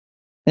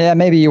Yeah,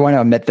 maybe you want to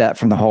omit that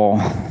from the whole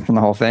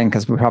thing,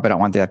 because we probably don't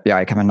want the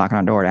FBI coming knocking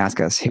on our door to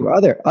ask us who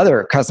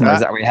other customers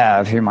that we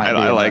have who might.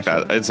 I like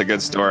that. It's a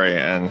good story.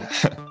 And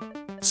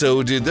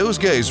so, did those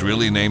guys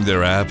really name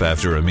their app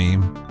after a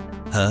meme?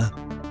 Huh?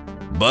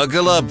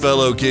 Buckle up,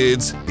 fellow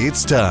kids.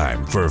 It's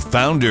time for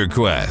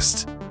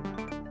FounderQuest.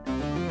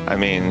 I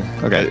mean,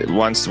 okay.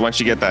 Once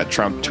you get that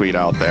Trump tweet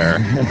out there,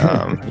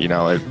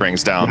 it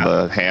brings down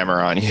the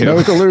hammer on you.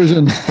 No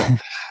collusion.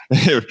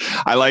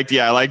 I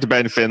liked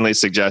Ben Finley's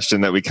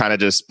suggestion that we kind of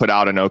just put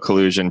out a no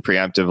collusion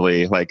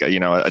preemptively, like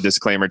a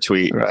disclaimer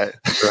tweet. Right.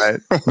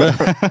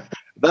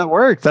 That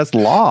works. That's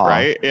law,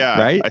 right? Yeah,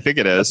 right. I think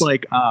it is.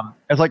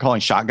 It's like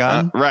calling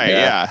shotgun. Right.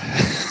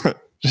 Yeah.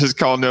 Just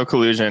call no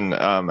collusion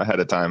ahead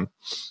of time.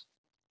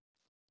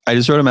 I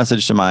just wrote a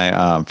message to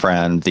my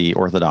friend, the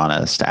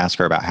orthodontist, to ask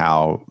her about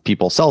how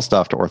people sell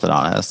stuff to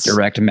orthodontists.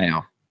 Direct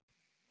mail.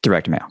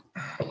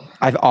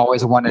 I've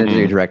always wanted to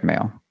do direct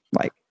mail,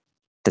 like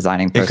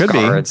designing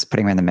postcards,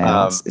 putting them in the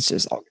mail. It's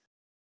just all.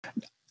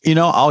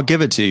 I'll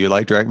give it to you.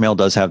 Like, direct mail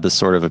does have this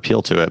sort of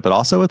appeal to it, but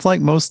also it's like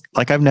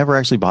I've never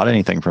actually bought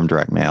anything from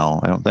direct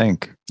mail. I don't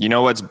think. You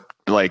know what's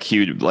like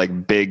huge,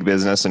 like big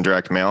business in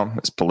direct mail?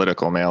 It's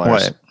political mailers.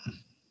 What?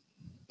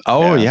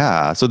 Oh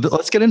yeah. So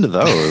let's get into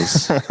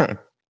those.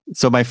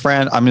 So my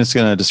friend, I'm just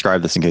going to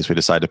describe this in case we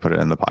decide to put it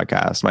in the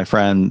podcast. My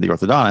friend, the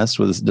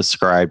orthodontist,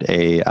 described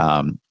a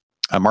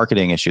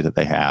marketing issue that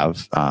they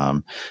have,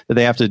 that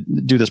they have to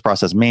do this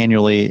process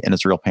manually, and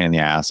it's a real pain in the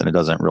ass, and it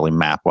doesn't really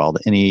map well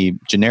to any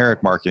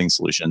generic marketing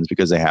solutions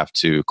because they have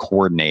to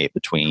coordinate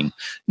between,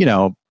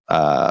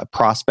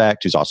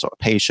 prospect who's also a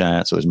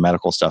patient. So there's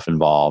medical stuff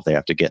involved. They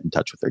have to get in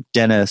touch with their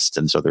dentist.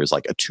 And so there's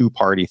like a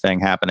 2-party thing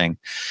happening.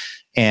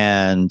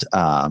 And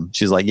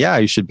she's like, yeah,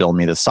 you should build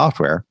me this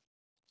software.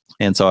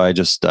 And so I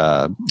just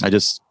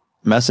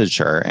messaged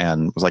her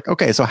and was like,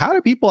 okay, so how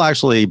do people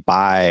actually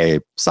buy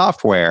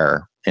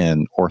software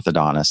in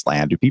orthodontist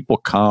land? Do people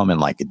come and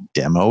like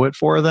demo it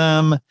for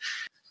them?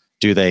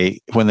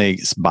 When they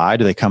buy,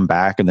 do they come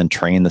back and then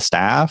train the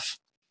staff?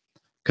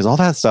 Because all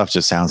that stuff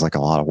just sounds like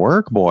a lot of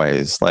work,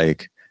 boys.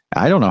 Like,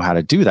 I don't know how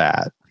to do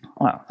that.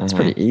 Wow, it's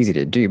pretty easy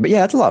to do, but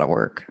yeah, it's a lot of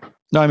work.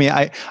 No, I mean,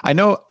 I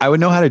know I would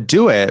know how to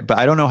do it, but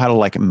I don't know how to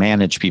like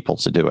manage people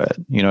to do it.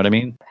 You know what I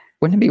mean?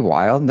 Wouldn't it be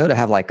wild though to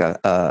have like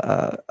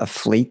a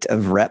fleet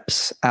of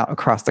reps out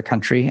across the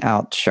country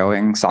out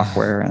showing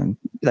software and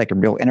like a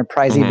real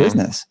enterprisey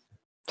business?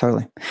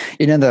 Totally.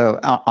 Though,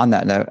 on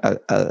that note,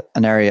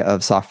 an area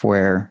of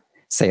software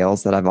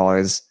sales that I've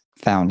always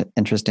found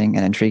interesting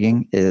and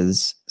intriguing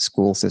is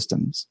school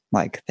systems.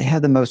 Like, they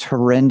have the most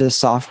horrendous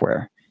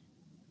software.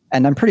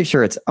 And I'm pretty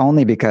sure it's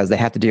only because they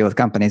have to deal with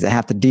companies that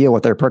have to deal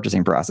with their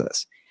purchasing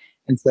process.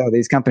 And so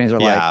these companies are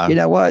like, you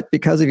know what?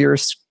 Because of your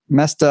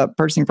messed up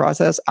purchasing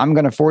process, I'm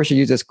going to force you to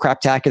use this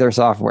craptacular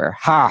software.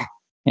 Ha!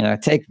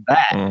 Take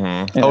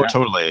that. Oh,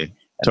 totally.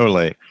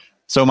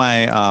 So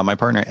my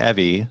partner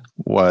Evie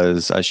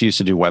she used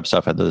to do web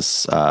stuff at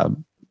this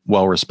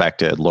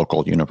well-respected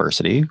local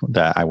university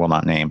that I will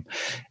not name,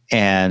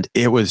 and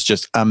it was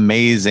just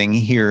amazing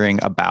hearing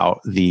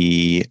about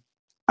the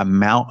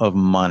amount of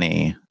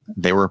money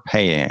they were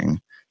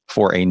paying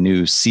for a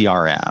new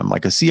CRM,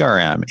 like a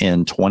CRM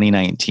in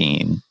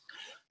 2019.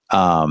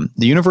 The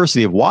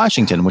University of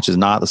Washington, which is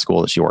not the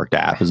school that she worked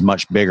at, was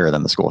much bigger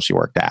than the school she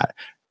worked at.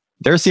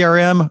 Their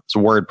CRM is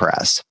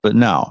WordPress, but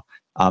no,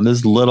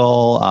 this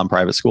little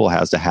private school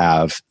has to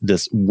have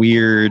this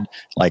weird,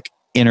 like,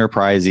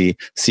 enterprisey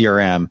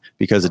CRM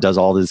because it does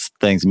all these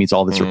things, meets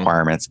all these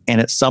requirements,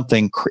 and it's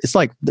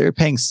like they're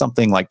paying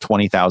something like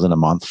 $20,000 a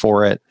month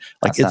for it.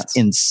 Like, it's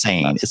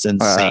insane. It's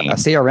insane. A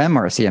CRM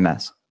or a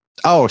CMS?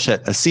 Oh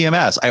shit, a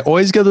CMS. I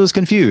always get those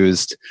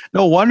confused.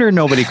 No wonder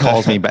nobody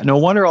calls me back. No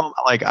wonder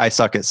I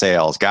suck at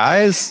sales,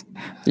 guys.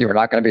 You are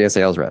not going to be a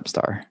sales rep,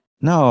 Star.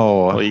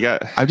 No. Well,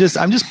 I'm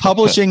just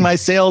publishing my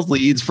sales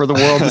leads for the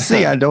world to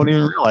see. I don't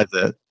even realize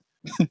it.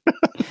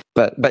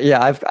 But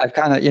yeah, I've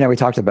kind of, we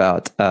talked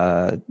about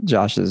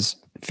Josh's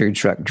food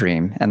truck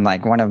dream, and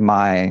like one of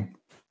my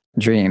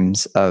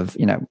dreams of,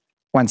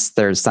 once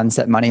there's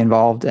sunset money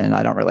involved and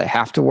I don't really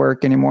have to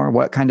work anymore,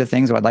 what kind of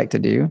things would I like to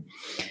do?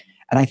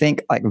 And I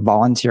think like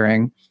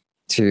volunteering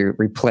to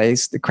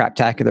replace the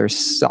craptacular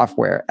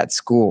software at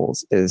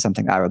schools is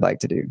something I would like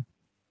to do.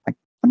 Like,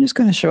 I'm just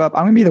going to show up.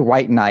 I'm going to be the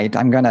white knight.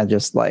 I'm going to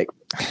just like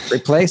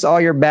replace all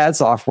your bad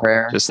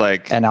software.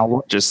 And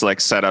I'll just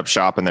set up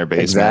shop in their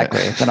basement.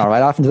 Exactly. Then I'll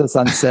ride off into the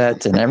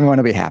sunset and everyone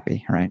will be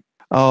happy. Right.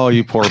 Oh,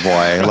 you poor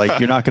boy! Like,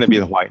 you're not going to be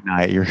the white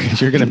knight. You're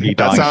going to be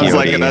Don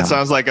Quixote. That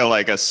sounds like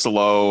a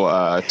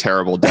slow,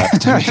 terrible death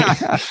to me.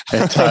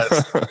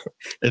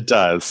 It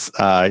does.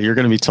 You're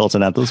going to be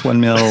tilting at those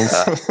windmills.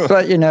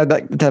 But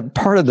the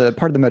part of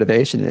the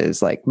motivation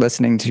is like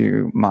listening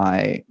to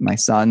my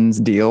sons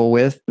deal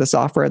with the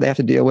software they have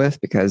to deal with,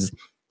 because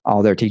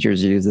all their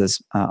teachers use this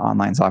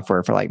online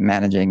software for like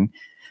managing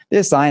the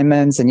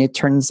assignments, and you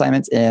turn the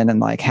assignments in, and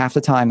like half the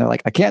time they're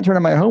like, I can't turn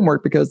in my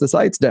homework because the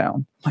site's down.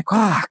 I'm like,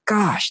 oh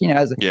gosh,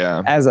 as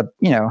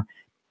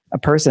a a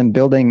person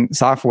building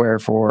software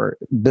for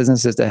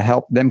businesses to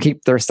help them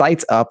keep their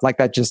sites up, like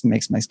that just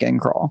makes my skin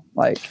crawl.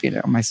 Like,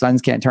 my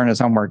sons can't turn his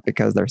homework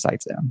because their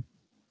site's down.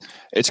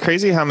 It's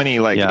crazy how many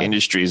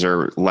industries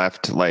are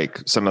left,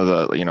 like some of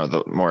the,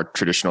 the more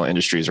traditional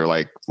industries are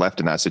like left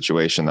in that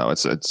situation though.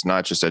 It's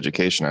not just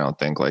education. I don't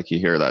think, like, you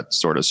hear that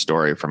sort of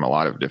story from a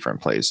lot of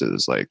different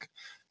places, like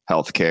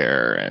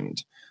healthcare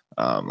and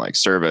like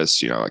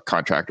service, like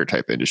contractor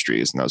type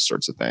industries and those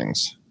sorts of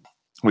things.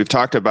 We've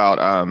talked about,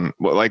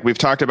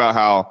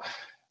 how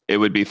it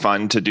would be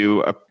fun to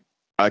do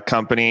a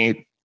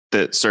company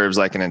that serves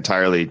like an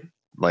entirely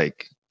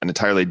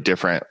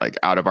different, like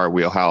out of our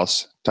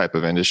wheelhouse type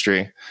of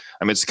industry.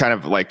 I mean, it's kind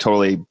of like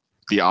totally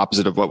the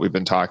opposite of what we've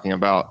been talking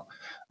about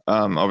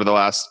over the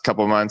last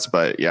couple of months.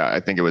 But yeah, I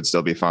think it would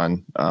still be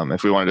fun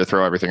if we wanted to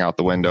throw everything out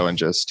the window and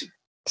just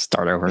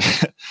start over,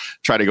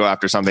 try to go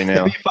after something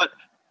new.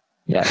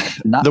 Yeah.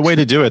 The way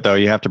to do it though,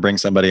 you have to bring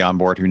somebody on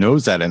board who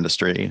knows that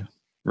industry,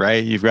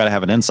 right? You've got to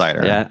have an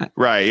insider. Yeah.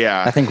 Right.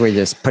 Yeah. I think we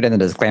just put in the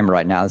disclaimer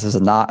right now. This is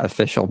not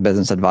official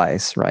business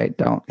advice, right?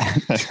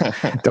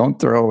 Don't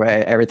throw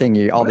away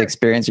everything all the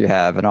experience you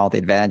have and all the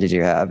advantages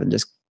you have and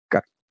just go.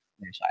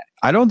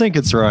 I don't think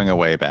it's throwing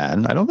away,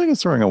 Ben. I don't think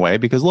it's throwing away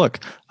because look,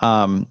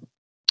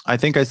 I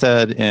think I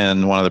said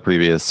in one of the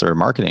previous sort of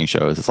marketing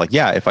shows, it's like,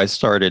 yeah, if I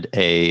started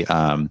a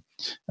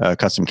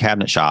custom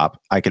cabinet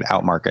shop, I could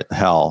outmarket the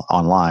hell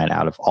online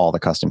out of all the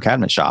custom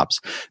cabinet shops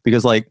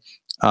because like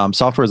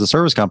software as a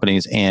service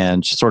companies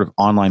and sort of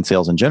online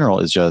sales in general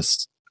is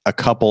just a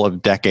couple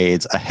of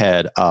decades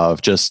ahead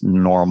of just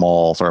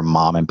normal sort of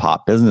mom and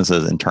pop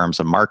businesses in terms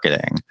of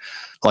marketing.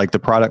 Like the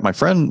product my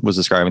friend was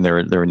describing they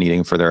were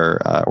needing for their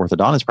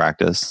orthodontist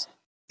practice.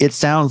 It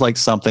sounds like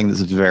something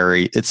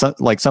it's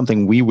like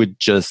something we would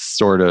just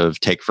sort of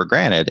take for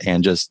granted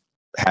and just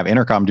have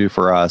Intercom do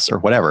for us or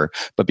whatever.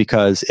 But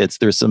because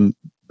there's some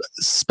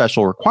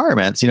special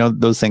requirements,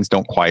 those things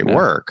don't quite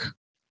work.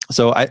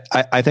 So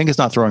I think it's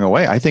not throwing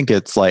away. I think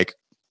it's like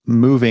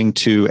moving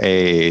to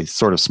a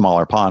sort of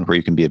smaller pond where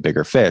you can be a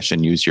bigger fish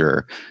and use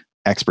your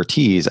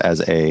expertise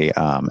as a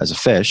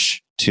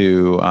fish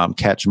to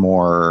catch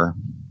more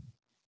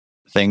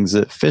things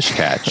that fish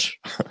catch.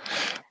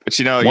 But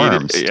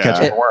worms.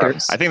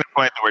 Worms. I think the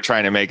point that we're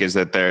trying to make is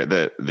that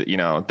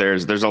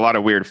there's a lot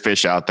of weird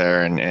fish out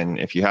there, and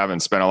if you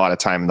haven't spent a lot of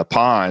time in the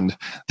pond,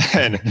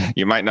 then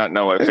you might not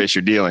know what fish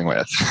you're dealing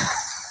with.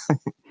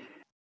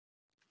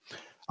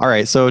 All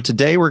right, so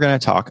today we're going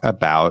to talk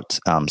about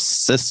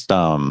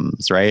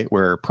systems, right?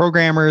 We're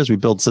programmers, we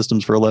build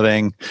systems for a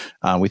living,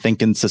 we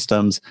think in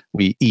systems,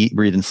 we eat,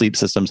 breathe, and sleep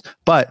systems.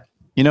 But,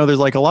 there's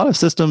like a lot of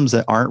systems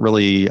that aren't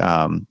really,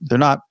 they're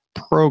not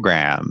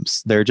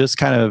programs. They're just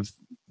kind of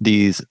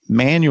these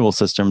manual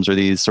systems or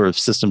these sort of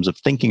systems of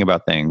thinking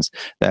about things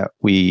that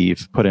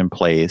we've put in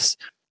place.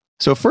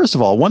 So first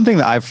of all, one thing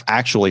that I've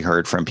actually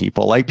heard from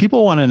people, like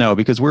people want to know,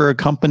 because we're a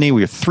company,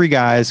 we have 3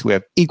 guys, we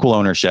have equal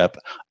ownership.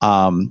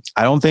 I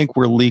don't think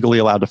we're legally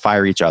allowed to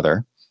fire each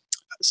other.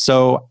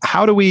 So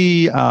how do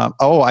we,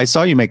 I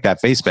saw you make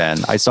that face, Ben.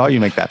 I saw you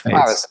make that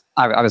face.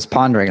 I was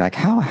pondering like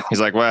how.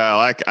 He's like, well,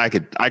 I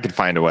could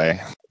find a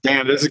way.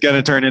 Damn, this is going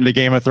to turn into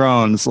Game of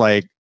Thrones,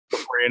 like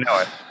before you know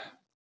it.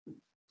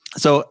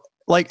 So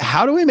like,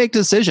 how do we make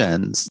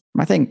decisions?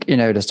 I think,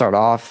 to start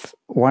off,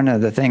 one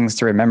of the things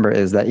to remember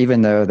is that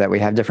even though that we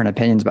have different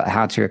opinions about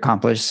how to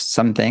accomplish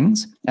some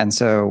things, and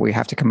so we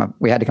had to come up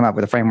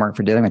with a framework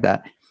for dealing with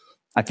that.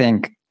 I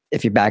think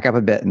if you back up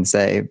a bit and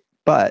say,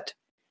 but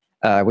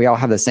we all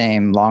have the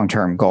same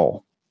long-term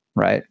goal,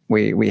 right?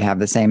 We have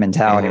the same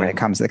mentality when it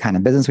comes to the kind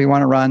of business we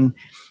want to run,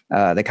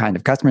 the kind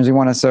of customers we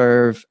want to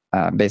serve,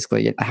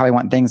 basically how we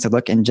want things to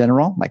look in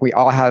general. Like we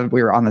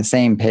were on the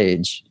same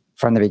page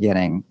from the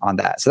beginning on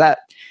that. So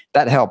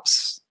that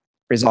helps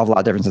resolve a lot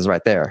of differences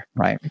right there,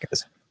 right?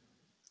 Because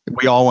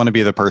we all want to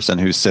be the person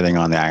who's sitting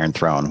on the Iron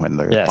Throne when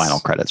the final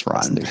credits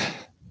run.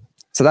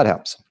 So that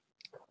helps.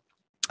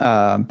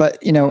 But,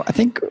 I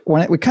think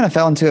when we kind of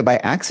fell into it by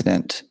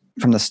accident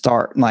from the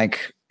start,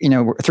 like,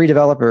 we're 3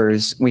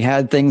 developers, we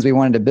had things we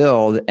wanted to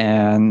build,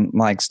 and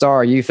like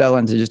Star, you fell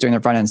into just doing the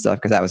front end stuff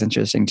because that was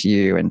interesting to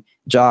you. And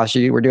Josh,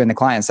 you were doing the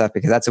client stuff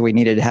because that's what we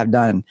needed to have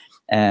done.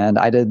 And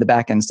I did the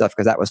back end stuff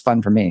because that was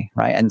fun for me,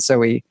 right? And so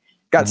we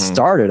got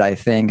started, I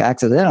think,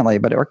 accidentally,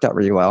 but it worked out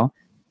really well.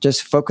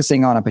 Just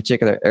focusing on a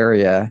particular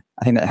area,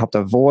 I think that helped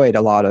avoid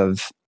a lot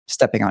of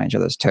stepping on each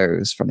other's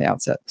toes from the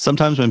outset.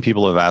 Sometimes when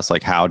people have asked,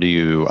 like, how do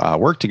you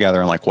work together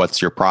and like,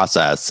 what's your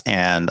process?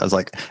 And I was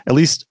like, at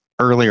least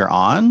earlier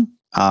on,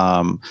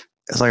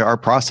 it's like our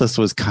process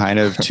was kind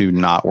of to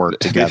not work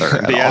together.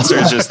 The answer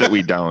is just that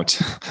we don't.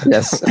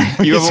 Yes.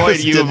 You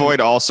avoid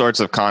all sorts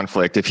of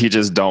conflict if you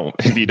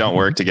don't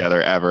work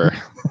together ever.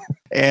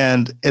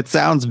 And it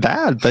sounds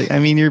bad, but I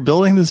mean, you're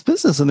building this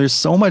business and there's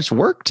so much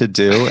work to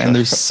do and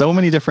there's so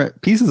many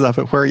different pieces of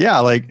it where,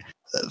 like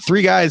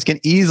 3 guys can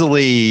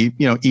easily,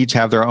 each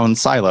have their own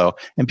silo,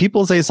 and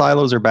people say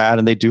silos are bad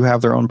and they do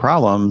have their own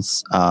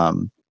problems.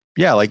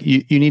 Like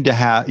you need to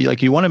have,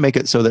 like, you want to make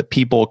it so that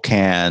people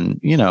can,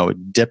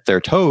 dip their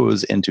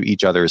toes into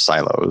each other's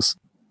silos.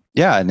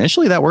 Yeah,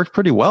 initially that worked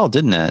pretty well,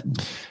 didn't it?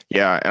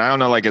 Yeah, and I don't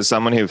know, like as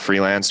someone who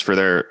freelanced for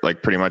their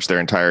like pretty much their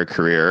entire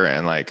career,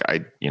 and like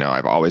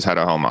I've always had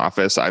a home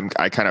office. I'm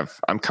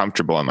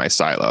comfortable in my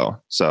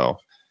silo. So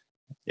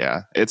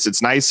yeah,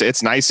 it's nice.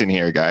 It's nice in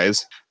here,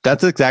 guys.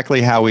 That's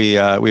exactly how we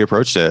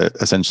approached it.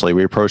 Essentially,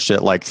 we approached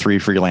it like three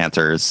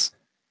freelancers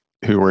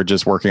who were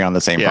just working on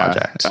the same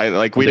project.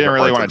 We didn't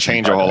really want to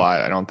change a whole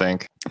lot, I don't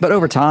think. But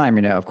over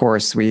time, of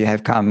course, we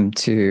have come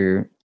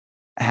to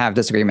have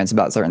disagreements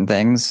about certain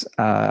things.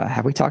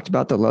 Have we talked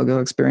about the logo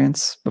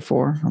experience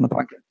before on the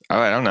podcast? Oh,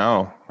 I don't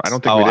know. I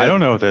don't think we did. I don't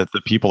know that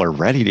the people are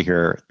ready to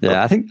hear.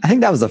 Yeah, I think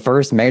that was the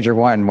first major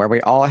one where we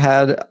all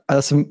had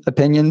some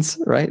opinions,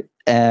 right?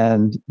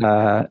 And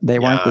they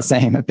weren't the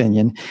same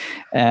opinion.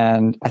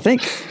 And I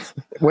think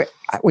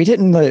we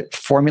didn't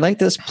formulate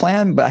this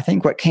plan, but I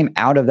think what came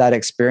out of that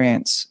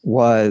experience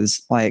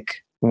was like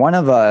one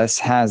of us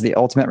has the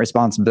ultimate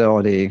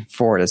responsibility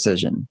for a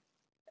decision.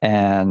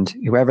 And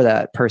whoever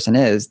that person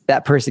is,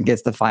 that person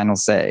gets the final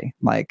say.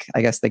 Like,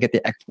 I guess they get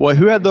the... Well,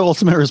 who had the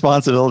ultimate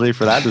responsibility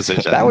for that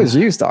decision? That was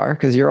you, Star,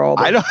 because you're all...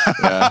 I don't...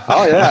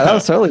 Oh, yeah, that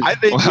was totally... I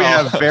think we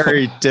have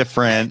very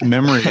different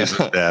memories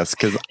of this,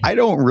 because I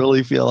don't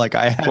really feel like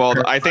I had... Well,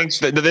 I think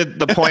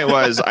the point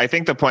was... I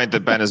think the point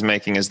that Ben is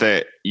making is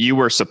that you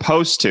were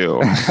supposed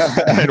to.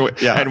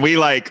 And we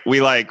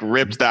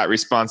ripped that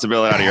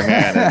responsibility out of your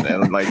hand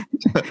and like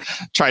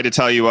tried to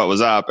tell you what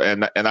was up.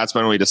 And that's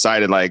when we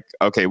decided, like,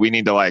 okay, we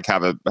need to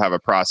have a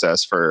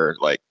process for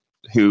like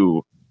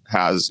who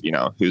has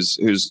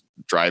who's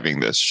driving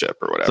this ship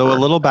or whatever. So a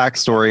little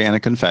backstory and a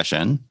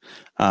confession.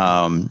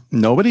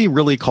 Nobody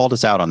really called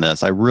us out on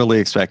this. I really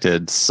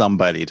expected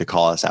somebody to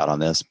call us out on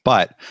this,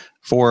 but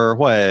for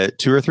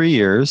 2 or 3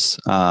 years,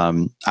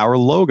 our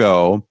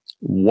logo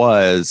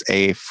was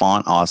a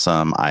font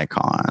awesome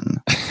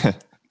icon.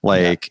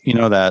 Like,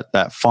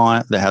 that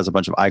font that has a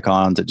bunch of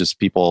icons that just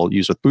people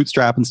use with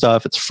Bootstrap and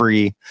stuff. It's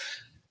free.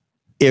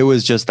 It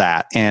was just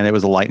that. And it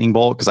was a lightning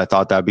bolt because I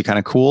thought that would be kind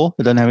of cool.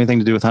 It doesn't have anything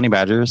to do with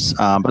Honeybadgers.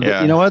 But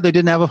you know what? They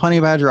didn't have a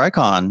Honeybadger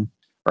icon,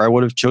 or I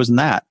would have chosen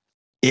that.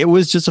 It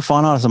was just a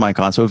font awesome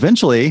icon. So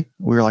eventually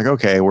we were like,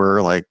 okay,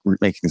 we're like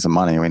making some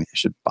money. We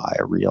should buy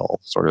a real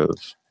sort of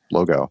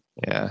logo.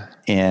 Yeah.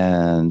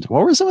 And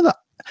what were some of the...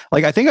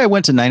 Like, I think I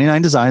went to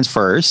 99 Designs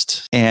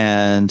first,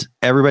 and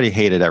everybody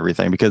hated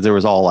everything because there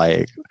was all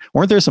like,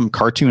 weren't there some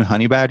cartoon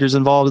Honeybadgers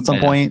involved at some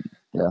point?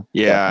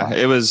 Yeah.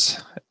 It was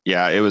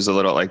a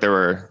little like there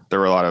were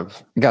a lot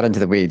of... Got into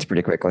the weeds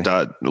pretty quickly.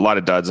 A lot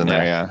of duds in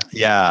there.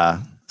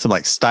 Yeah. Some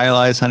like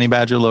stylized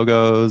Honeybadger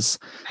logos.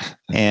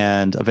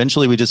 And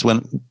eventually we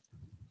decided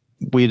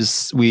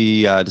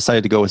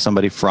to go with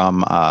somebody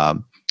from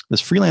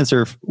this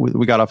freelancer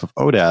we got off of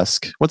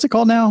Odesk. What's it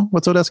called now?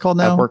 What's Odesk called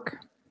now?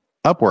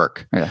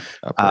 Upwork. Yeah.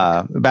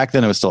 Back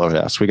then it was still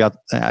Odesk.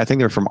 I think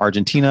they were from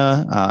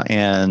Argentina,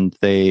 and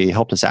they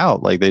helped us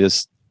out. Like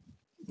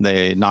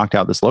they knocked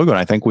out this logo, and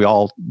I think we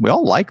all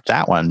liked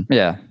that one.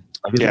 Yeah.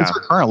 It's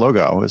our current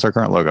logo.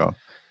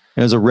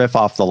 It was a riff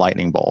off the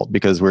lightning bolt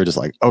because we're just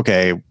like,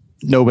 okay,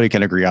 nobody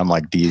can agree on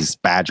like these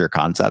Badger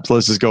concepts.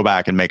 Let's just go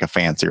back and make a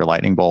fancier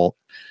lightning bolt.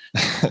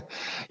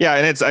 Yeah,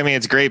 and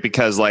it's great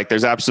because like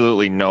there's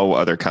absolutely no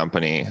other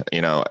company,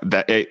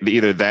 that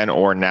either then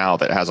or now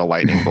that has a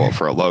lightning bolt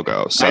for a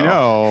logo. So I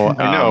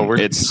know.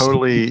 It's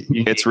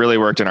really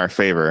worked in our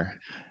favor.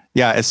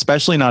 Yeah,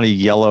 especially not a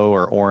yellow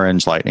or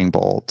orange lightning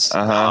bolt.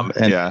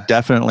 And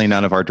definitely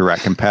none of our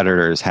direct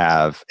competitors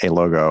have a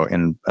logo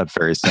in a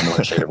very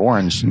similar shade of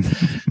orange.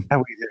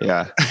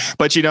 Yeah,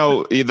 but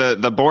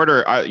the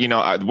border,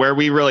 where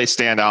we really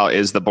stand out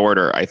is the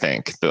border. I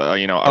think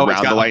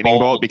around the lightning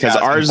bolt, because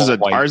ours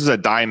is a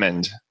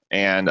diamond,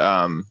 and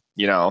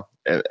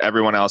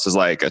everyone else is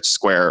like a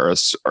square or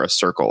a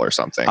circle or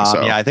something.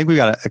 I think we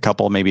got a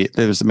couple. Maybe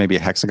there's a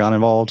hexagon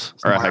involved,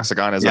 or a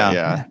hexagon is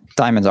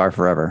diamonds are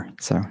forever.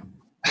 So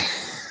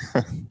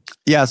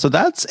yeah, so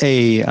that's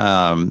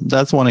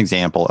one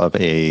example of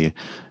a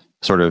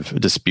sort of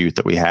dispute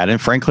that we had, and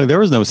frankly, there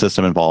was no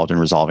system involved in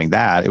resolving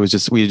that. It was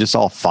just we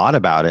all fought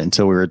about it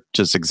until we were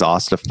just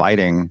exhausted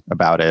fighting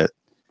about it.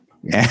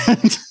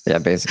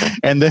 And basically.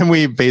 And then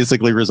we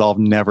basically resolved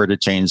never to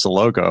change the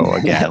logo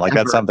again. Like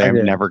that's something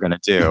I'm never going to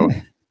do.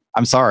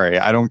 I'm sorry.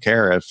 I don't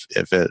care if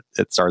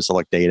it starts to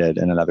look dated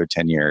in another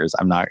 10 years.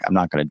 I'm not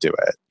going to do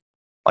it.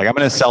 Like I'm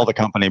going to sell the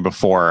company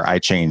before I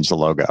change the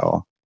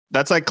logo.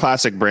 That's like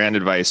classic brand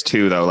advice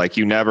too, though. Like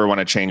you never want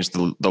to change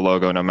the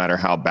logo, no matter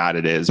how bad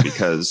it is,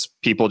 because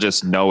people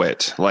just know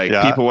it. Like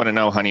people want to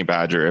know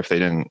Honeybadger if they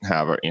didn't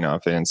have,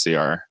 if they didn't see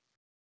our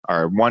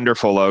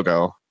wonderful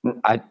logo.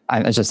 I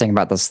was just thinking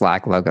about the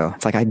Slack logo.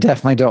 It's like, I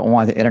definitely don't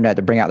want the internet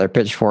to bring out their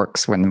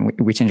pitchforks when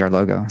we change our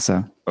logo.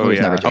 So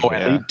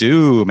they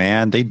do,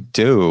 man. They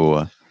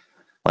do.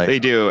 They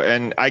do.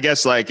 And I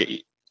guess like,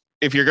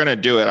 if you're going to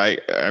do it, I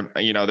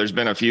there's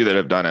been a few that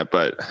have done it,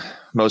 but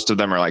most of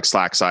them are like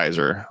Slack size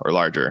or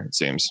larger, it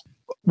seems.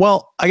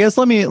 Well, I guess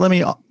let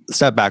me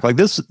step back. Like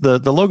this, the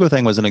logo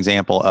thing was an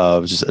example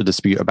of just a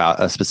dispute about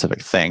a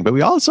specific thing, but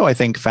we also, I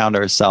think, found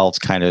ourselves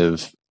kind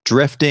of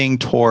drifting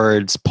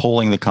towards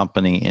pulling the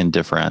company in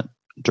different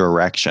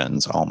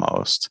directions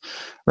almost,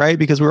 right?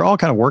 Because we were all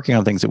kind of working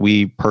on things that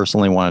we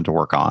personally wanted to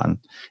work on.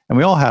 And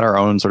we all had our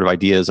own sort of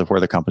ideas of where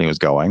the company was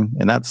going.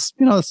 And that's,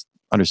 that's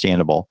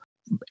understandable.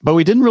 But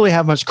we didn't really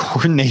have much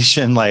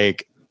coordination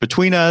like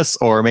between us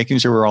or making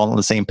sure we're all on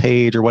the same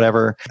page or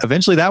whatever.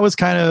 Eventually that was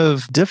kind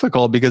of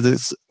difficult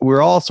because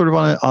we're all sort of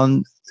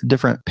on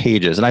different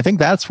pages. And I think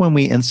that's when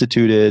we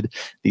instituted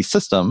the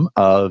system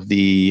of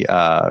the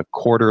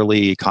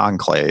quarterly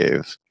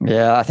conclave.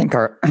 Yeah, I think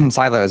our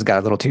silos got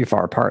a little too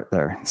far apart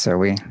there. So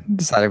we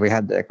decided we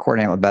had to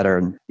coordinate a little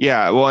better.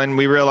 Yeah, well, and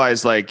we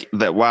realized like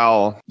that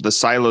while the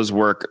silos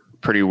work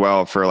pretty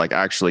well for like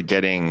actually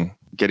getting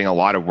a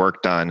lot of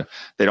work done,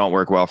 they don't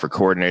work well for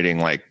coordinating,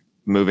 like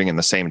moving in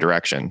the same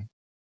direction.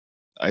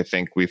 I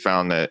think we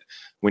found that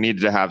we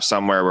needed to have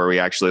somewhere where we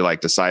actually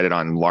like decided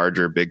on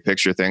larger, big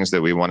picture things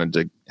that we wanted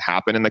to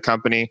happen in the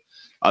company.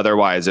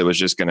 Otherwise, it was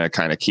just going to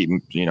kind of keep,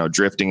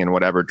 drifting in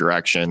whatever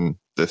direction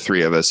the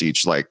three of us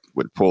each like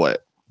would pull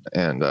it.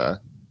 And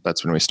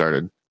that's when we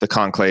started the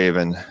conclave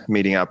and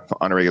meeting up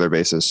on a regular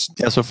basis.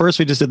 Yeah. So first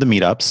we just did the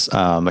meetups.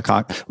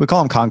 We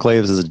call them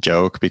conclaves as a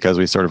joke because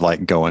we sort of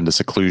like go into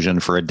seclusion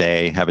for a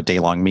day, have a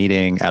day-long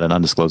meeting at an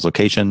undisclosed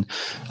location.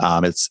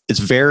 It's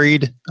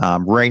varied.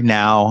 Right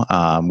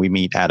now, we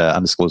meet at an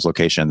undisclosed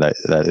location that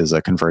is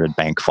a converted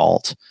bank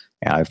vault.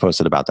 And I've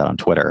posted about that on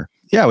Twitter.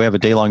 Yeah, we have a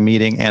day-long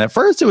meeting. And at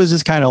first it was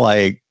just kind of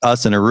like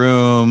us in a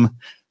room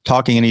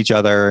talking in each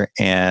other.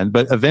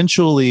 But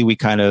eventually we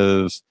kind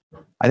of,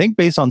 I think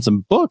based on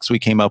some books, we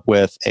came up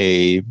with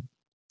a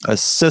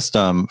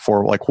system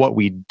for like what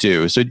we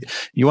do. So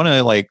you want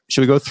to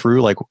should we go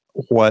through like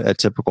what a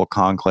typical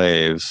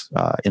conclave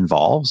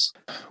involves?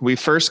 We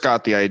first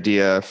got the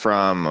idea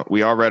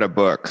we all read a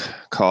book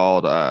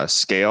called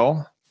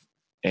Scale.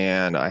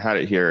 And I had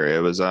it here.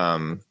 It was,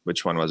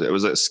 which one was it? It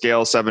was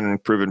Scale 7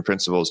 Proven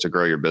Principles to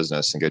Grow Your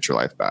Business and Get Your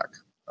Life Back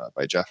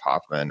by Jeff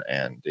Hoffman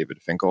and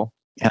David Finkel.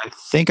 And I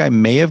think I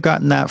may have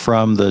gotten that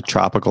from the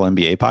Tropical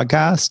MBA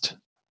podcast.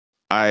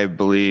 I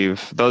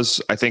believe those.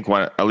 I think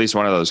at least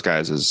one of those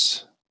guys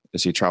is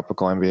he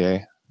Tropical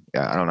MBA?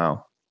 Yeah, I don't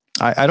know.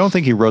 I don't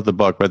think he wrote the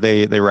book, but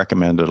they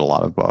recommended a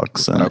lot of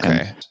books.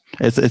 Okay,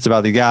 and it's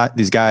about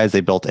these guys.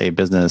 They built a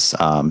business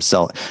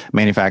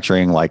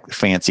manufacturing like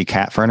fancy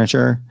cat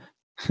furniture,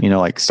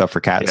 like stuff for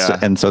cats. Yeah.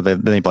 And so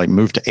they like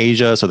moved to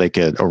Asia so they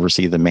could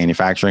oversee the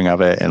manufacturing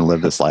of it and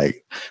live this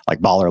like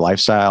baller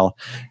lifestyle.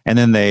 And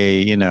then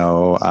they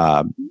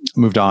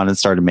moved on and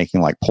started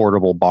making like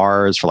portable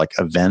bars for like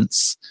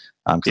events.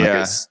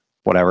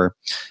 Whatever.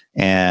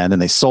 And then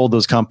they sold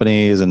those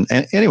companies and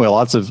anyway,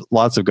 lots of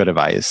good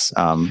advice.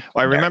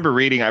 I remember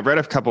reading, I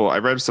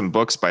read some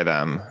books by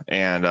them.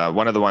 And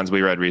one of the ones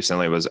we read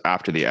recently was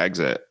After the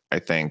Exit, I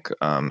think.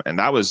 And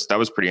that was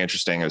pretty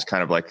interesting. It was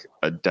kind of like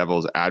a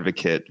devil's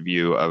advocate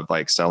view of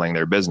like selling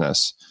their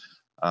business.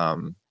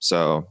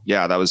 So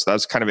yeah, that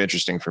was kind of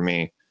interesting for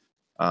me.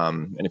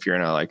 And if you're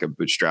in a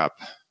bootstrap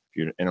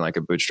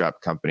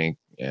company,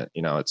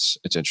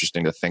 it's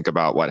interesting to think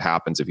about what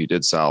happens if you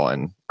did sell,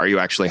 and are you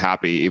actually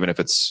happy, even if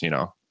it's,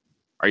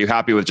 are you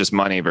happy with just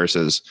money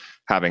versus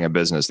having a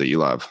business that you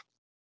love?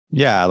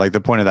 Yeah. Like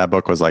the point of that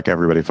book was like,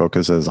 everybody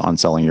focuses on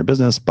selling your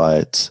business,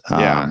 but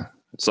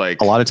it's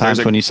like a lot of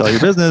times when you sell your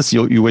business,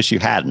 you wish you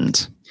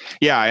hadn't.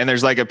 Yeah. And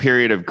there's like a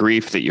period of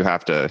grief that you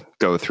have to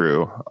go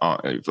through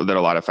that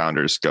a lot of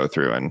founders go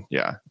through. And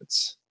yeah,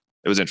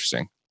 it was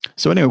interesting.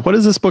 So anyway, what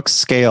is this book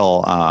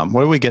Scale?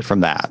 What do we get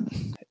from that?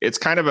 It's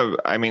kind of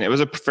it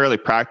was a fairly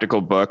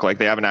practical book. Like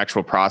they have an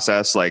actual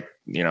process, like,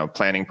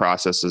 planning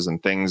processes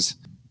and things.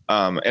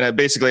 And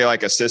basically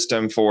like a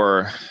system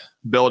for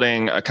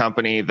building a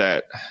company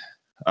that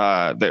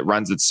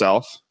runs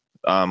itself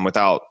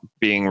without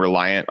being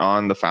reliant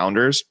on the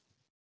founders.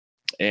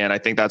 And I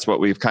think that's what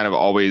we've kind of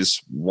always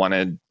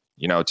wanted,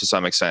 to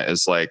some extent,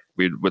 is like,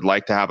 we would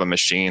like to have a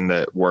machine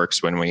that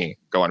works when we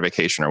go on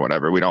vacation or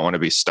whatever. We don't want to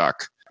be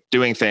stuck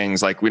doing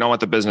things. Like we don't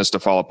want the business to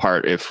fall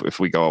apart if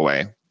we go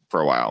away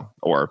for a while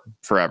or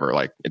forever.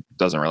 Like it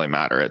doesn't really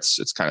matter.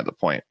 It's kind of the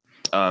point.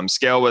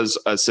 Scale was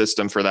a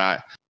system for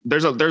that.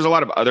 There's a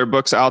lot of other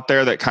books out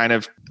there that kind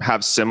of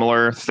have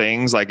similar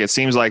things. Like it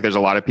seems like there's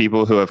a lot of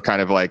people who have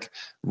kind of like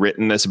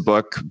written this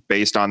book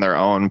based on their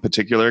own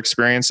particular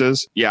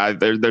experiences. Yeah,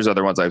 there's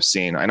other ones I've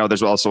seen. I know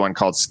there's also one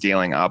called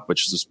Scaling Up,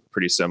 which is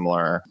pretty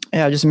similar.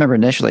 Yeah, I just remember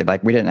initially,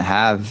 like we didn't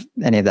have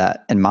any of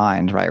that in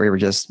mind, right? We were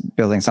just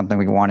building something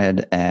we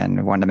wanted and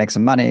we wanted to make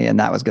some money, and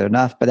that was good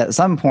enough. But at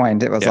some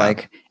point it was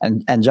like,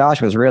 and Josh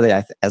was really,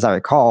 as I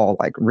recall,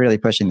 like really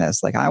pushing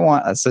this. Like I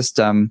want a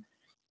system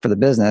for the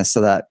business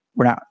so that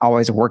we're not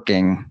always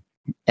working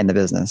in the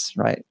business,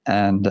 right?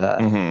 And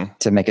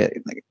to make it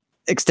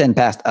extend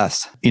past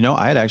us.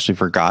 I had actually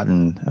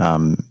forgotten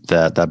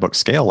that book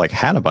Scale like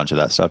had a bunch of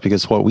that stuff,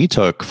 because what we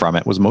took from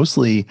it was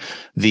mostly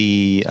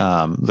the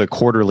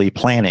quarterly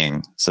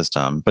planning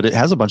system, but it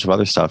has a bunch of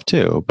other stuff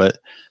too. But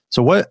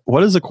so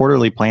what is the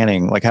quarterly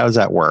planning? Like, how does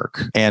that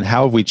work? And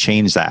how have we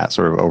changed that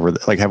sort of over,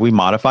 have we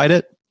modified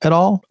it at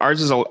all? Ours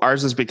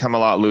has become a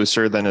lot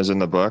looser than is in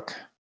the book.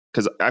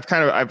 because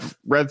I've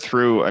read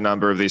through a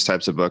number of these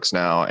types of books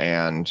now,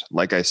 and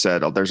like I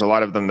said, there's a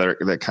lot of them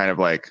that kind of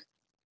like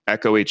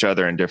echo each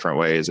other in different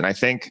ways. And I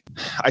think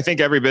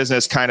every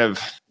business kind of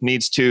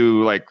needs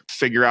to like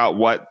figure out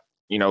what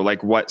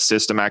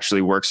system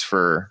actually works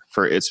for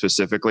it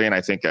specifically. And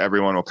I think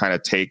everyone will kind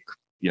of take,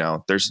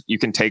 you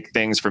can take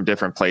things from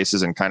different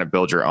places and kind of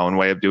build your own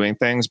way of doing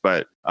things.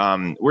 But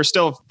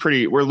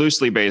we're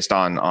loosely based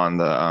on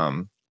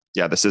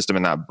the system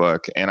in that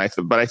book. And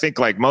but I think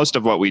like most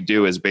of what we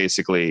do is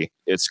basically,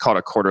 it's called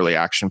a quarterly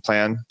action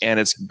plan. And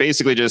it's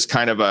basically just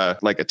kind of a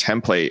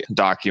template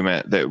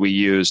document that we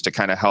use to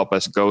kind of help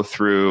us go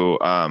through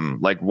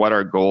like what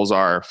our goals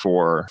are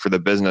for the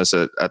business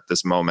at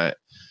this moment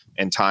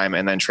in time,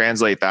 and then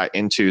translate that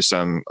into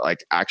some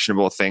like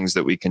actionable things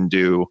that we can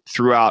do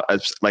throughout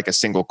a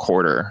single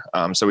quarter.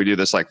 So we do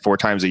this like 4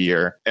 times a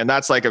year, and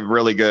that's like a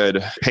really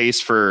good pace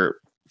for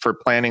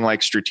planning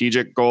like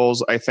strategic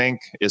goals. I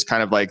think is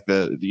kind of like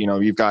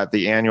you've got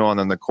the annual and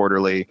then the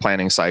quarterly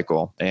planning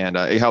cycle, and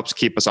it helps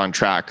keep us on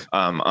track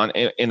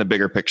in the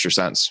bigger picture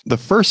sense. The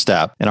first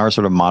step in our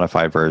sort of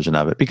modified version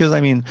of it, because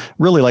I mean,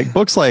 really like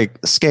books like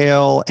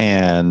Scale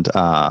and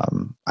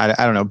I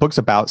don't know, books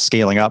about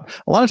scaling up.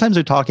 A lot of times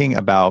they're talking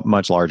about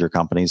much larger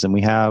companies than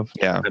we have.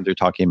 Yeah. And they're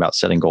talking about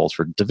setting goals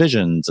for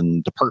divisions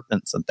and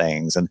departments and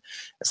things. And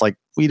it's like,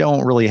 we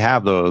don't really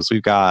have those.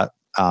 We've got,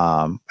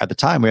 at the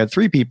time we had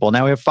 3 people.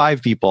 Now we have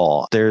 5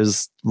 people.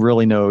 There's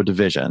really no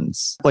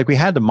divisions. Like we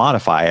had to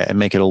modify it and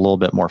make it a little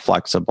bit more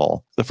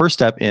flexible. The first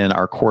step in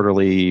our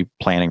quarterly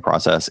planning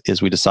process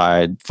is we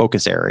decide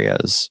focus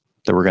areas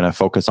that we're going to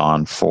focus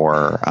on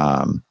for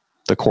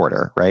the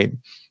quarter, right?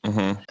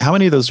 Mm-hmm. How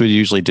many of those would you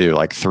usually do?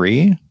 Like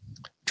 3?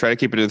 Try to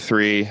keep it to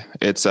 3.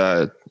 It's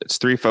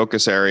 3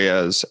 focus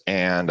areas,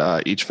 and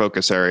each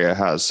focus area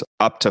has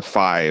up to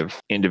 5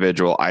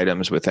 individual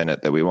items within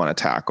it that we want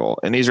to tackle.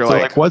 And these are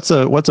like what's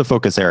a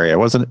focus area?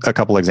 Wasn't a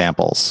couple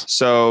examples?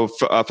 So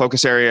a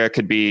focus area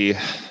could be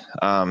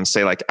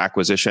say like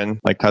acquisition,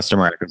 like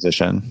customer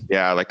acquisition.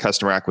 Yeah, like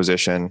customer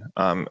acquisition.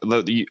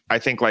 I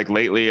think like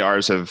lately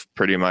ours have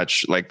pretty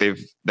much like they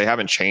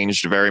haven't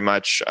changed very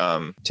much.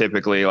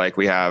 Typically, like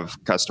we have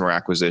customer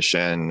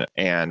acquisition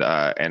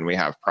and we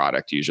have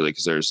product usually,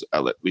 because there's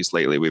at least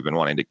lately we've been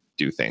wanting to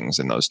do things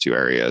in those 2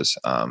 areas.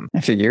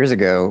 A few years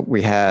ago,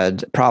 we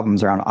had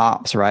problems around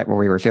ops, right? Where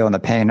we were feeling the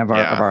pain of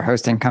our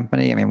hosting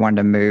company, and we wanted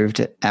to move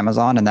to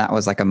Amazon, and that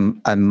was like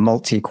a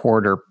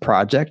multi-quarter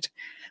project.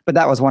 But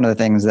that was one of the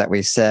things that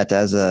we set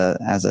as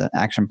an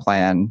action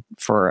plan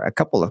for a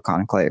couple of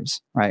conclaves,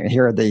 right?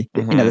 Here are the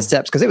the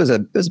steps, because it was a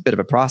bit of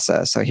a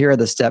process. So here are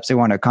the steps we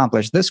want to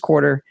accomplish this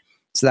quarter,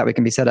 so that we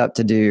can be set up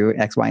to do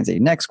X, Y, and Z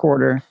next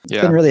quarter. Yeah.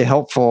 It's been really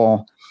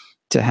helpful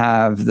to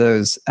have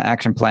those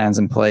action plans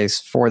in place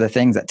for the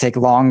things that take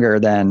longer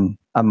than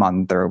a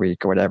month or a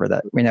week or whatever,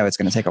 that we know it's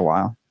going to take a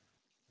while.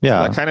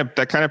 Yeah.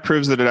 That kind of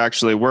proves that it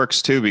actually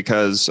works too,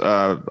 because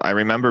I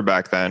remember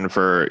back then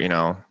for,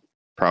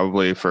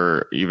 probably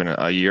for even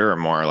a year or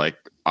more, like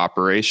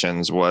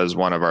operations was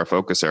one of our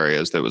focus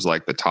areas that was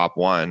like the top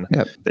one.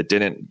 Yep. That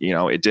didn't,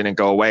 it didn't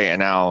go away. And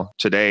now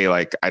today,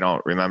 like, I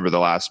don't remember the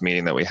last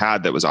meeting that we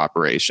had that was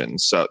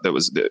operations. So that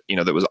was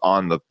that was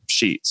on the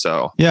sheet.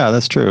 So yeah,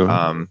 that's true.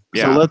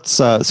 Yeah.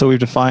 So so we've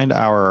defined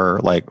our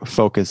like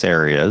focus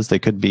areas. They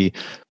could be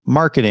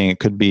marketing, it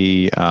could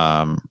be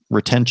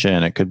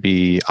retention, it could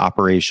be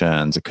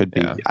operations, it could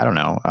be, I don't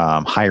know,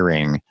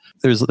 hiring.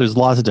 There's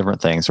lots of different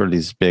things, sort of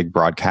these big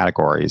broad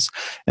categories.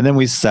 And then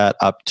we set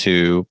up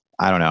to,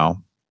 I don't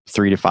know,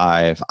 3 to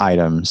 5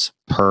 items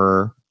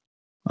per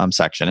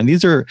section. And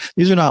these are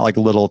not like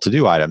little to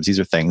do items.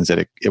 These are things that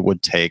it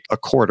would take a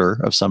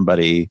quarter of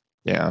somebody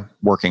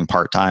working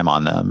part-time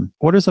on them.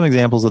 What are some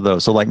examples of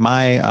those? So like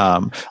my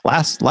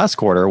last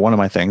quarter, one of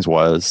my things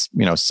was,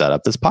 set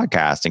up this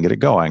podcast and get it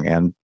going.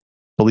 And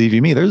believe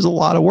you me, there's a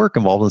lot of work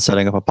involved in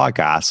setting up a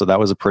podcast. So that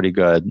was a pretty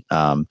good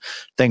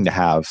thing to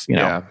have,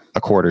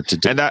 a quarter to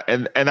do.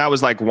 And that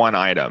was like one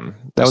item.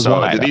 That was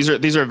one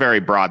item. These are very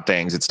broad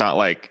things. It's not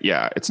like,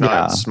 it's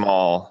not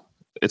small.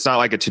 It's not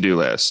like a to-do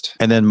list.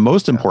 And then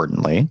most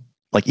importantly,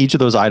 like each of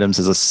those items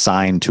is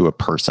assigned to a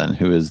person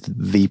who is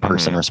the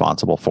person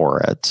responsible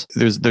for it.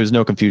 There's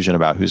no confusion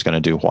about who's going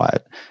to do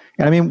what.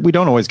 And I mean, we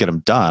don't always get them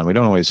done. We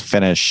don't always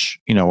finish,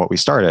 what we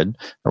started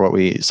or what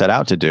we set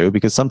out to do,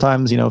 because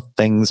sometimes,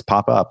 things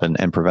pop up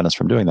and prevent us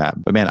from doing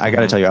that. But man, I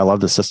got to tell you, I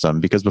love the system,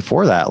 because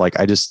before that, like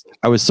I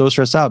was so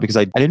stressed out because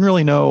I didn't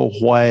really know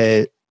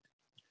what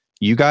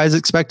you guys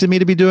expected me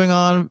to be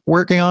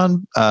working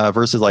on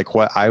versus like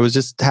what I was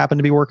just happened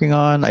to be working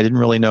on. I didn't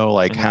really know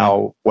like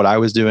how what I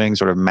was doing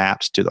sort of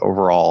mapped to the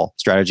overall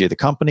strategy of the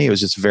company. It was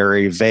just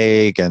very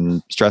vague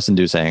and stress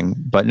inducing.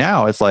 But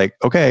now it's like,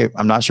 okay,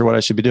 I'm not sure what I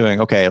should be doing.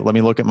 Okay, let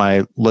me look at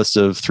my list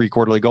of 3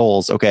 quarterly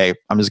goals. Okay,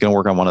 I'm just going to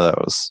work on one of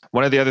those.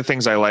 One of the other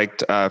things I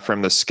liked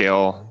from the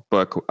Scale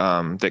book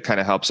that kind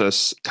of helps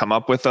us come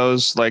up with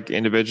those like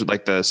individual,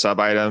 like the sub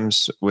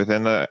items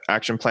within the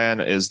action plan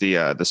is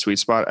the sweet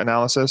spot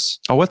analysis.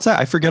 analysis. Oh, what's that?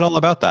 I forget all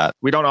about that.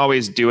 We don't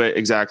always do it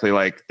exactly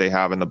like they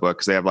have in the book,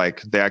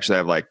 because they actually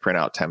have like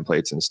printout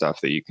templates and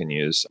stuff that you can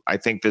use. I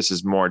think this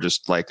is more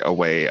just like a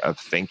way of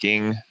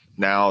thinking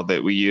now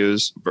that we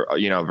use,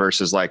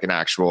 versus like an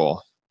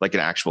actual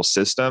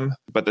system.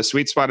 But the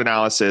sweet spot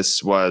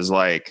analysis was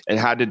like, it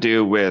had to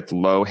do with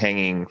low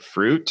hanging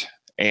fruit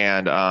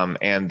and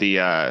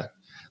the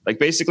like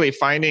basically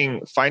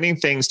finding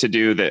things to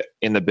do that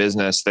in the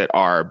business that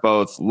are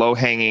both low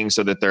hanging,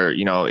 so that they're,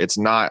 it's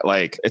not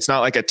like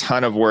a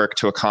ton of work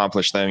to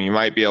accomplish them. You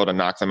might be able to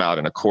knock them out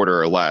in a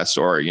quarter or less,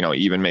 or,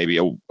 even maybe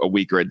a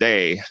week or a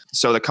day.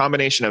 So the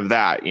combination of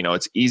that,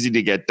 it's easy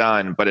to get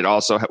done, but it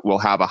also will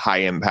have a high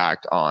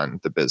impact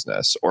on the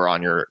business or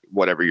on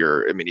whatever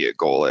your immediate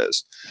goal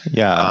is.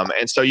 Yeah.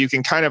 And so you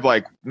can kind of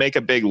like make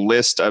a big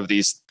list of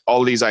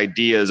all these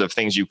ideas of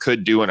things you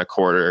could do in a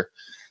quarter.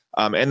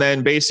 And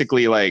then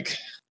basically like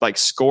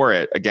score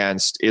it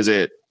against, is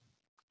it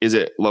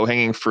low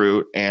hanging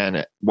fruit,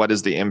 and what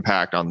is the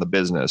impact on the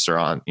business or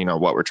on,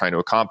 what we're trying to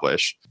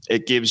accomplish?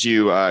 It gives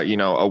you,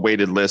 a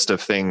weighted list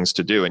of things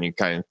to do, and you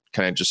kind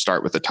of just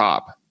start with the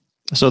top.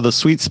 So the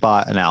sweet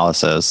spot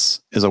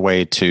analysis is a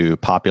way to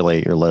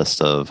populate your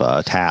list of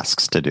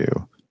tasks to do.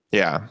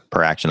 Yeah.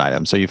 Per action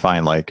item. So you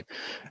find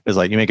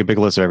you make a big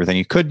list of everything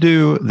you could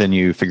do, then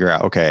you figure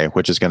out, okay,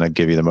 which is going to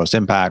give you the most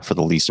impact for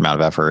the least amount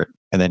of effort.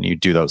 And then you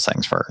do those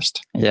things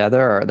first. Yeah,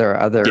 there are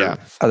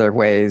other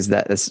ways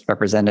that is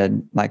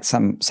represented. Like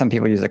some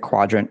people use a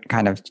quadrant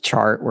kind of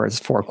chart where it's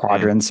 4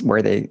 quadrants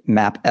where they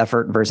map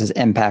effort versus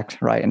impact,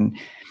 right? And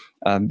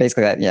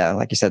basically that,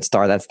 like you said,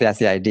 Star, that's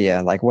the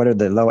idea. Like, what are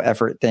the low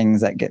effort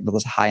things that get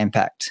those high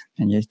impact?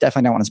 And you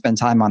definitely don't want to spend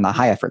time on the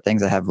high effort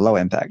things that have low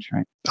impact,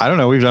 right? I don't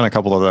know. We've done a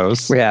couple of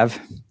those. We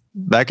have.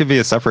 That could be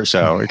a separate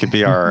show. It could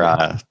be our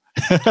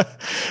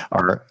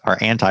our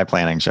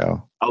anti-planning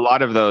show. A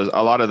lot of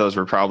those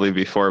were probably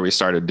before we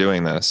started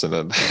doing this,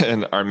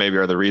 or maybe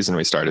are the reason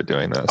we started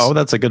doing this. Oh,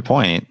 that's a good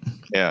point.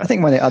 Yeah. I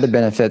think one of the other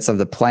benefits of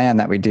the plan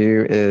that we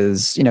do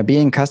is,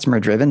 being customer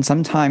driven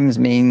sometimes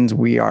means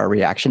we are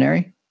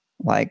reactionary.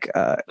 Like,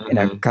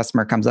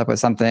 customer comes up with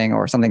something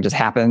or something just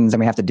happens and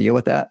we have to deal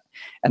with that.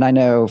 And I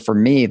know for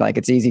me, like,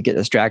 it's easy to get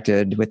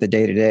distracted with the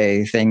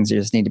day-to-day things that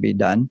just need to be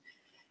done.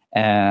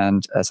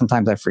 And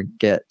sometimes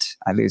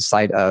I lose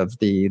sight of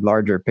the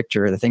larger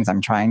picture, the things I'm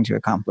trying to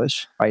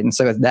accomplish, right? And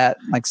so with that,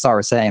 like Star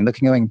was saying,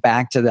 going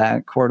back to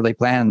that quarterly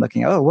plan,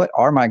 looking, what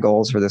are my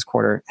goals for this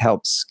quarter,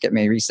 helps get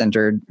me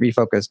recentered,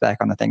 refocused back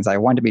on the things I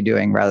want to be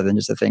doing rather than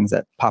just the things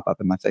that pop up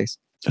in my face.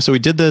 So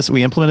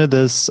we implemented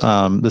this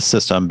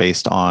system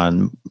based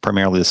on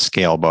primarily the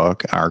scale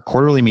book, our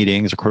quarterly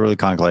meetings, our quarterly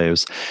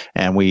conclaves,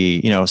 and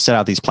we, set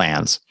out these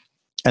plans.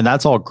 And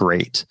that's all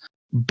great.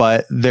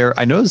 But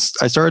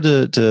I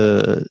started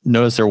to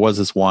notice there was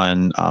this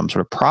one sort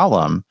of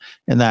problem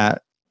in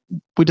that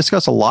we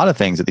discussed a lot of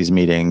things at these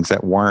meetings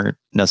that weren't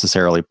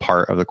necessarily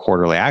part of the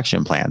quarterly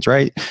action plans,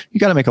 right? You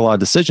got to make a lot of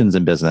decisions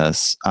in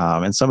business.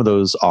 And some of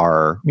those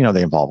are,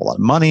 they involve a lot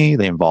of money.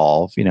 They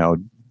involve,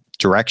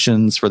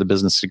 directions for the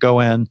business to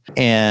go in.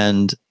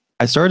 And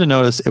I started to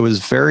notice it was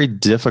very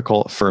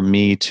difficult for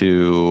me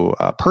to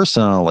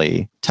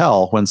personally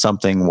tell when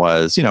something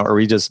was, are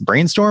we just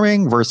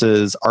brainstorming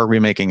versus are we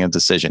making a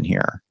decision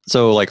here?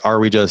 So like, are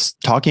we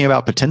just talking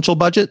about potential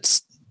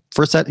budgets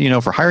for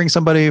for hiring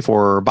somebody,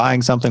 for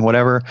buying something,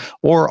 whatever?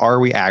 Or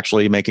are we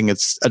actually making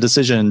a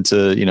decision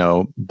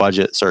to,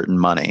 budget certain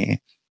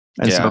money?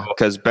 And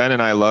because Ben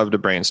and I love to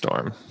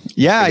brainstorm.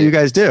 Yeah, you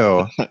guys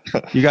do.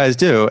 You guys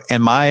do.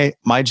 And my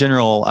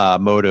general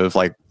mode of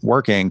like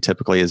working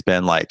typically has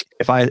been like,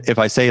 if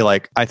I say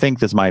like, I think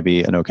this might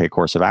be an okay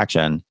course of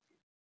action,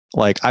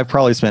 like I've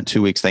probably spent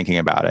 2 weeks thinking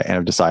about it and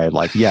have decided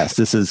like, yes,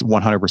 this is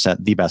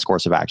 100% the best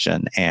course of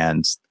action.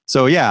 And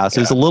so,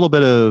 there's a little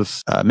bit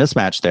of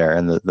mismatch there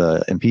in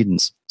the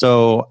impedance.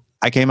 So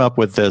I came up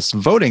with this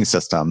voting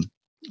system.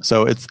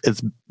 So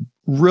it's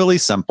really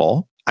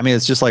simple. I mean,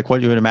 it's just like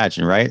what you would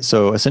imagine, right?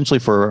 So essentially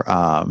for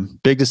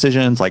big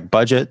decisions like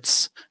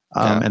budgets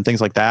and things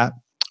like that,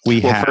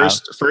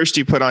 first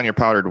you put on your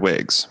powdered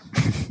wigs.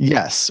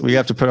 Yes, we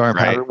have to put on our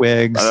powdered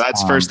wigs.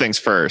 That's first things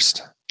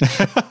first.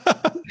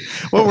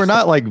 Well, we're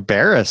not like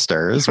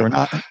barristers. We're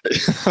not.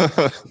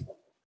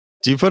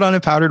 Do you put on a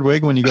powdered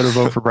wig when you go to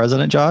vote for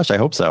president, Josh? I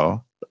hope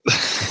so.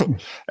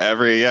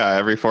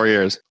 every 4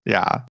 years.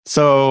 Yeah.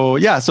 So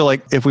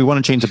like if we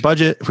want to change the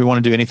budget, if we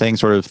want to do anything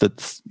sort of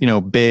that's,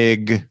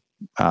 big,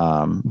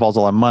 involves a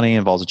lot of money,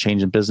 involves a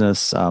change in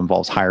business,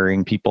 involves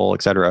hiring people,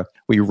 etc.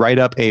 We write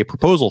up a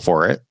proposal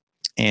for it,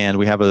 and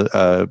we have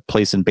a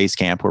place in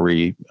Basecamp where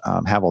we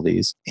have all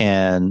these,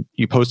 and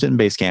you post it in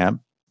Basecamp.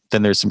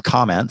 Then there's some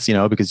comments,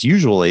 because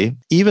usually,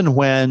 even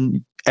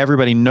when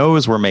everybody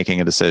knows we're making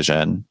a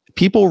decision,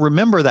 people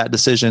remember that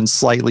decision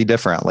slightly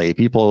differently.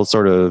 People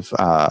sort of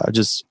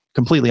just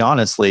completely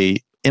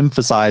honestly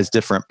emphasize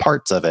different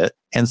parts of it.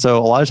 And so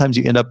a lot of times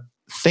you end up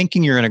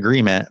thinking you're in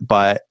agreement,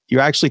 but you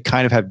actually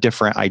kind of have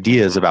different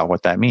ideas about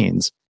what that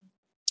means.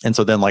 And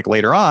so then like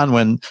later on,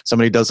 when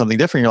somebody does something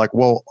different, you're like,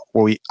 well,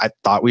 I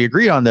thought we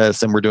agreed on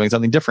this and we're doing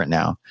something different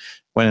now.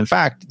 when in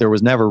fact there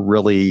was never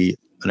really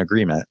an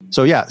agreement.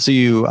 So yeah, so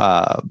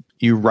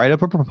you write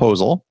up a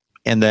proposal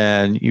and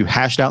then you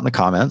hash it out in the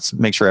comments,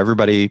 make sure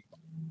everybody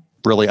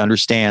really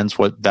understands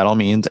what that all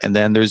means, and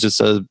then there's just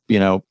a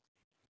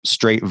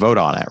straight vote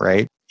on it,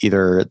 right?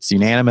 Either it's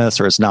unanimous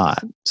or it's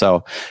not.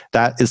 So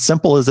that, as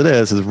simple as it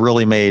is, has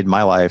really made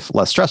my life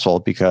less stressful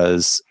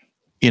because,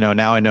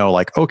 now I know,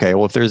 like, okay,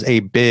 well, if there's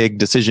a big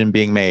decision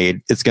being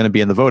made, it's going to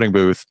be in the voting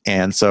booth.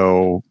 And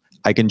so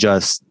I can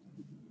just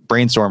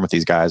brainstorm with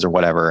these guys or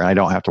whatever. And I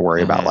don't have to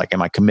worry about, like,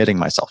 am I committing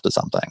myself to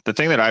something? The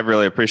thing that I've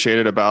really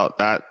appreciated about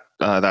that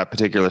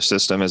particular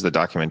system is the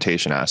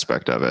documentation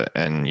aspect of it.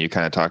 And you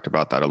kind of talked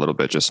about that a little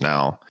bit just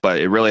now, but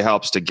it really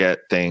helps to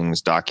get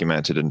things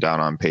documented and down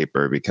on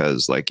paper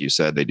because, like you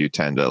said, they do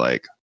tend to,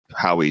 like,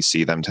 how we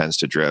see them tends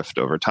to drift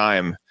over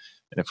time.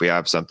 And if we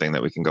have something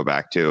that we can go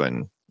back to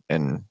and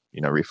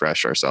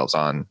refresh ourselves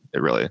on,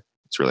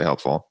 it's really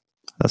helpful.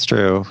 That's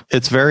true.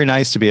 It's very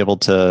nice to be able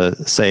to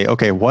say,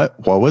 okay, what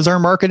was our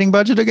marketing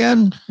budget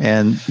again?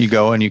 And you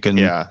go and you can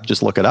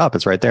just look it up.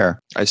 It's right there.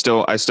 I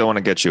still want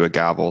to get you a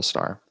gavel,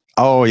 Star.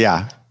 Oh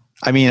yeah.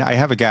 I mean, I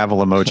have a gavel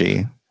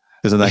emoji.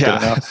 Isn't that good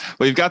enough?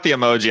 We've got the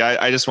emoji.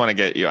 I just want to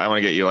get you. I want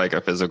to get you like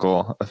a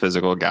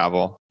physical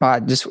gavel.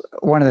 Just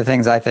one of the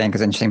things I think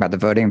is interesting about the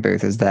voting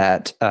booth is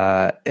that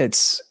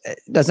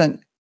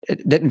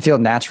it didn't feel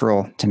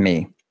natural to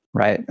me,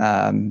 right?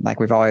 Like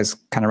we've always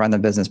kind of run the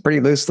business pretty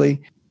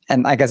loosely.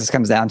 And I guess this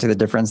comes down to the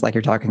difference, like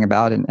you're talking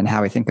about, and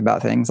how we think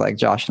about things. Like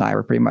Josh and I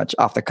were pretty much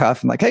off the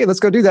cuff and like, hey, let's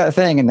go do that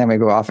thing. And then we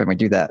go off and we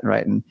do that,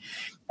 right?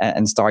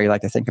 And Star, you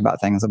like to think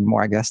about things a little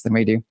more, I guess, than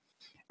we do.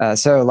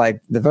 So like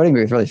the voting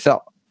booth really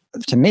felt,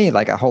 to me,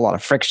 like a whole lot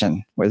of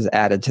friction was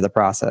added to the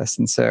process.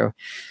 And so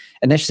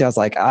initially I was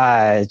like,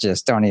 I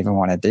just don't even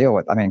want to deal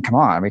with, I mean, come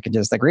on, we could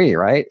just agree,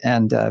 right?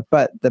 And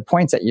but the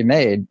points that you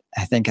made,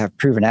 I think, have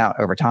proven out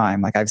over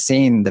time. Like I've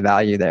seen the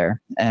value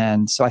there.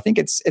 And so I think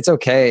it's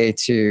okay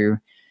to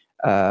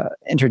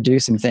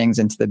introduce some things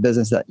into the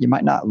business that you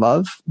might not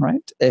love,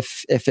 right?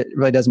 If it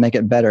really does make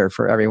it better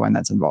for everyone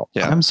that's involved.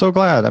 Yeah, I'm so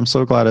glad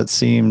it's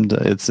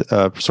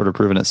sort of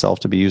proven itself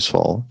to be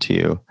useful to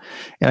you.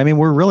 And I mean,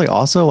 we're really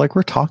also like,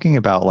 we're talking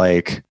about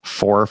like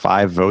 4 or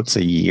 5 votes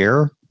a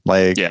year.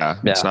 Like,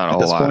 it's not a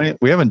whole lot. Point,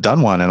 we haven't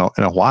done one in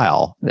a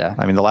while. Yeah.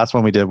 I mean, the last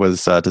one we did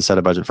was to set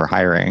a budget for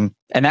hiring.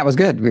 And that was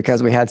good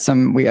because we had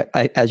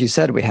as you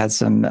said, we had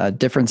some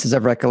differences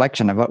of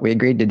recollection of what we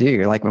agreed to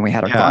do, like when we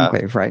had our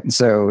conclave, right? And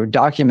so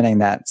documenting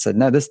that said,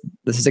 no, this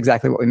is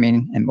exactly what we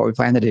mean and what we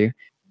plan to do.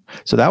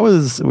 So that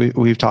was,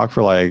 we've talked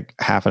for like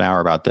half an hour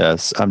about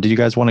this. Did you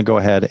guys want to go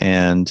ahead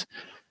and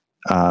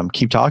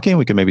keep talking?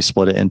 We could maybe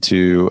split it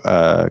into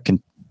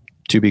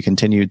to be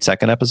continued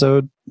second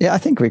episode. Yeah, I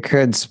think we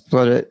could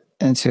split it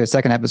into a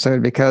second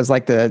episode because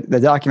like the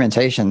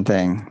documentation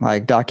thing,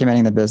 like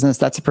documenting the business,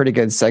 that's a pretty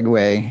good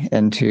segue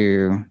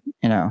into,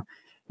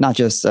 not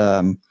just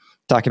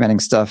documenting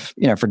stuff,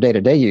 for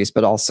day-to-day use,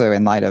 but also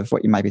in light of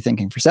what you might be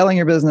thinking for selling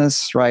your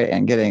business, right?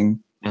 And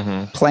getting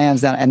plans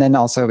down. And then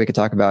also we could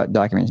talk about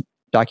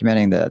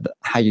documenting the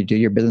how you do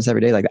your business every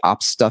day, like the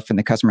ops stuff and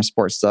the customer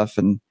support stuff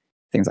and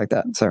things like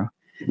that. So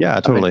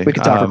yeah, totally. I mean, we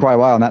could talk for quite a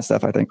while on that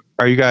stuff, I think.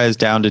 Are you guys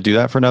down to do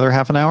that for another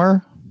half an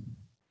hour?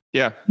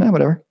 Yeah.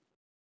 Whatever.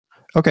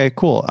 Okay,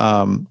 cool.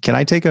 Can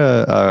I take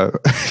a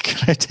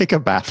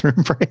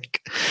bathroom break?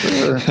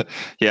 Sure.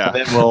 Yeah. And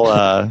then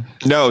we'll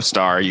no,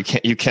 Star, you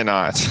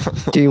cannot.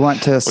 Do you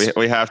want to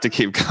we have to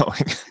keep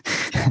going.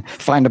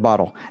 Find a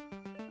bottle.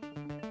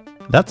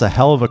 That's a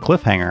hell of a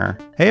cliffhanger.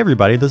 Hey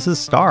everybody, this is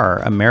Star,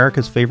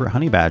 America's favorite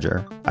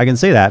Honeybadger. I can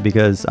say that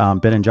because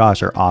Ben and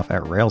Josh are off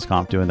at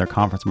RailsConf doing their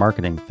conference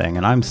marketing thing,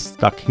 and I'm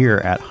stuck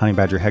here at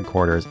Honeybadger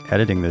headquarters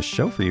editing this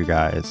show for you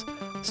guys.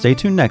 Stay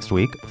tuned next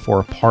week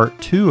for part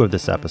 2 of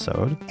this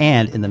episode.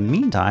 And in the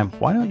meantime,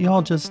 why don't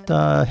y'all just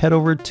head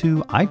over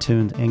to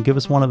iTunes and give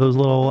us one of those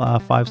little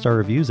 5-star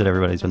reviews that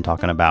everybody's been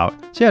talking about.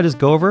 So yeah, just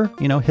go over,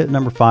 hit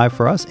number 5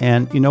 for us.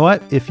 And you know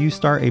what? If you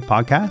start a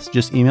podcast,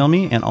 just email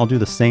me and I'll do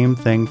the same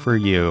thing for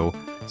you.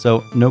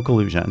 So no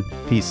collusion.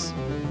 Peace.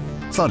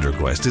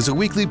 FounderQuest is a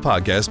weekly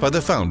podcast by the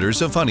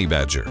founders of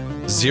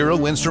Honeybadger.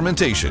 Zero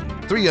instrumentation,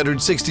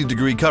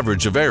 360-degree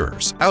coverage of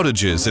errors,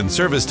 outages, and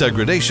service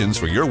degradations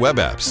for your web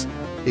apps.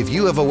 If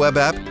you have a web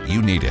app,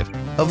 you need it.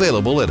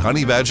 Available at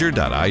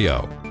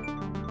honeybadger.io.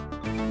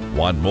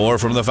 Want more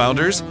from the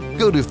founders?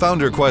 Go to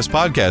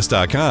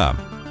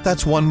FounderQuestPodcast.com.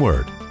 That's one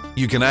word.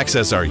 You can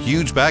access our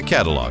huge back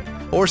catalog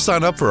or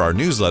sign up for our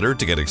newsletter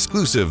to get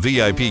exclusive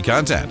VIP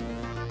content.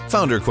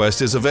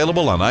 FounderQuest is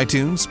available on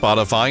iTunes,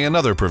 Spotify, and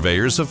other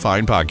purveyors of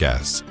fine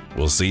podcasts.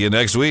 We'll see you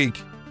next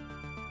week.